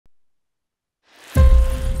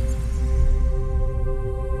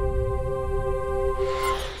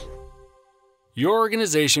Your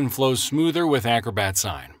organization flows smoother with Acrobat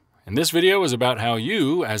Sign, and this video is about how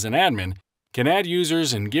you, as an admin, can add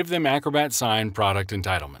users and give them Acrobat Sign product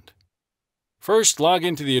entitlement. First, log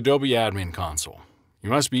into the Adobe Admin Console. You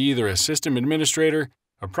must be either a system administrator,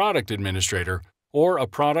 a product administrator, or a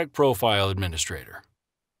product profile administrator.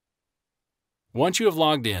 Once you have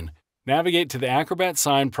logged in, navigate to the Acrobat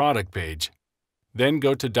Sign product page, then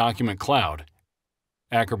go to Document Cloud,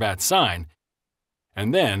 Acrobat Sign,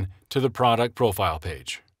 and then to the product profile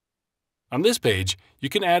page. On this page, you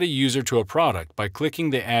can add a user to a product by clicking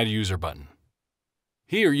the Add User button.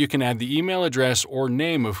 Here you can add the email address or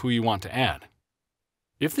name of who you want to add.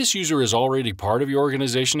 If this user is already part of your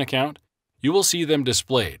organization account, you will see them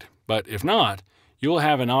displayed, but if not, you will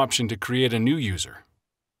have an option to create a new user.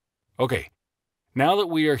 Okay, now that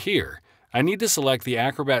we are here, I need to select the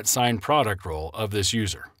Acrobat Sign product role of this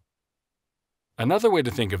user. Another way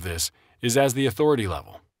to think of this is as the authority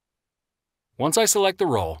level. Once I select the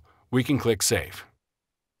role, we can click Save.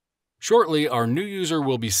 Shortly, our new user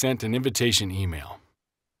will be sent an invitation email.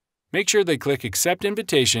 Make sure they click Accept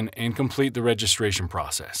Invitation and complete the registration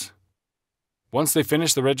process. Once they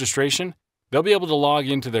finish the registration, they'll be able to log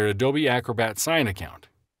into their Adobe Acrobat Sign account.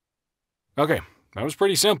 Okay, that was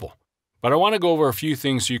pretty simple, but I want to go over a few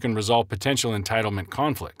things so you can resolve potential entitlement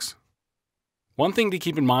conflicts. One thing to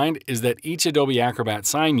keep in mind is that each Adobe Acrobat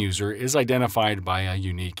Sign user is identified by a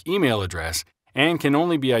unique email address and can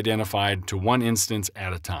only be identified to one instance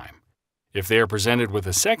at a time. If they are presented with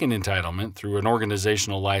a second entitlement through an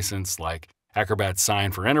organizational license like Acrobat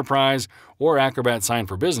Sign for Enterprise or Acrobat Sign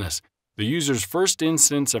for Business, the user's first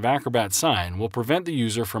instance of Acrobat Sign will prevent the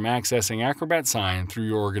user from accessing Acrobat Sign through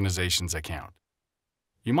your organization's account.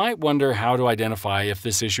 You might wonder how to identify if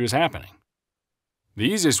this issue is happening. The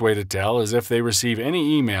easiest way to tell is if they receive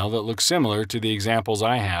any email that looks similar to the examples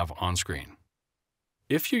I have on screen.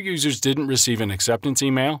 If your users didn't receive an acceptance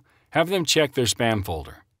email, have them check their spam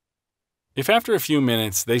folder. If after a few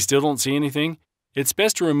minutes they still don't see anything, it's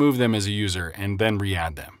best to remove them as a user and then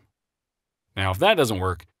re-add them. Now, if that doesn't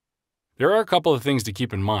work, there are a couple of things to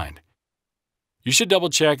keep in mind. You should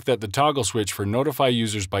double-check that the toggle switch for Notify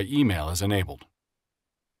Users by Email is enabled.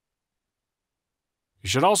 You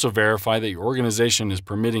should also verify that your organization is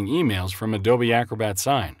permitting emails from Adobe Acrobat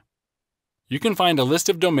Sign. You can find a list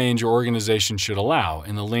of domains your organization should allow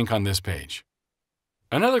in the link on this page.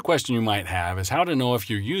 Another question you might have is how to know if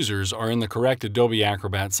your users are in the correct Adobe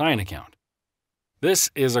Acrobat Sign account. This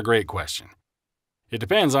is a great question. It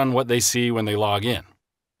depends on what they see when they log in.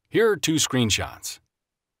 Here are two screenshots.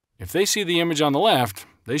 If they see the image on the left,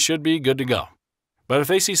 they should be good to go. But if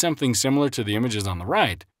they see something similar to the images on the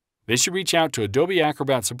right, they should reach out to Adobe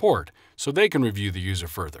Acrobat Support so they can review the user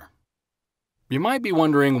further. You might be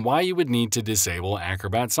wondering why you would need to disable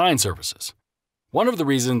Acrobat Sign services. One of the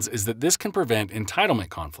reasons is that this can prevent entitlement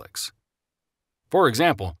conflicts. For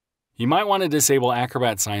example, you might want to disable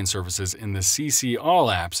Acrobat Sign services in the CC All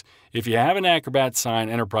apps if you have an Acrobat Sign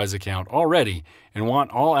Enterprise account already and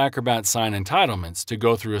want all Acrobat Sign entitlements to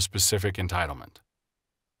go through a specific entitlement.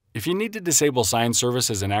 If you need to disable sign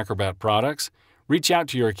services in Acrobat products, reach out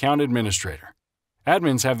to your account administrator.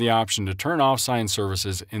 Admins have the option to turn off sign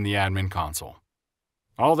services in the Admin Console.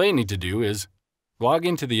 All they need to do is log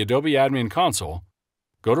into the Adobe Admin Console,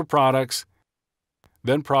 go to Products,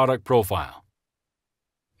 then Product Profile.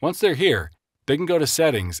 Once they're here, they can go to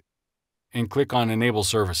Settings and click on Enable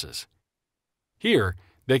Services. Here,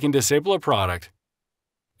 they can disable a product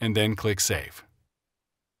and then click Save.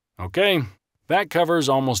 Okay, that covers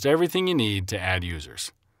almost everything you need to add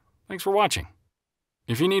users. Thanks for watching.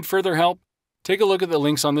 If you need further help, take a look at the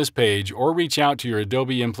links on this page or reach out to your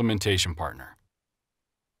Adobe implementation partner.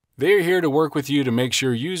 They are here to work with you to make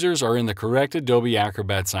sure users are in the correct Adobe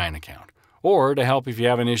Acrobat Sign account, or to help if you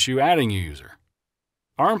have an issue adding a user.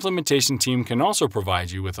 Our implementation team can also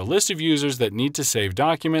provide you with a list of users that need to save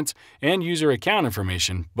documents and user account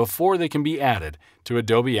information before they can be added to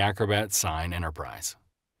Adobe Acrobat Sign Enterprise.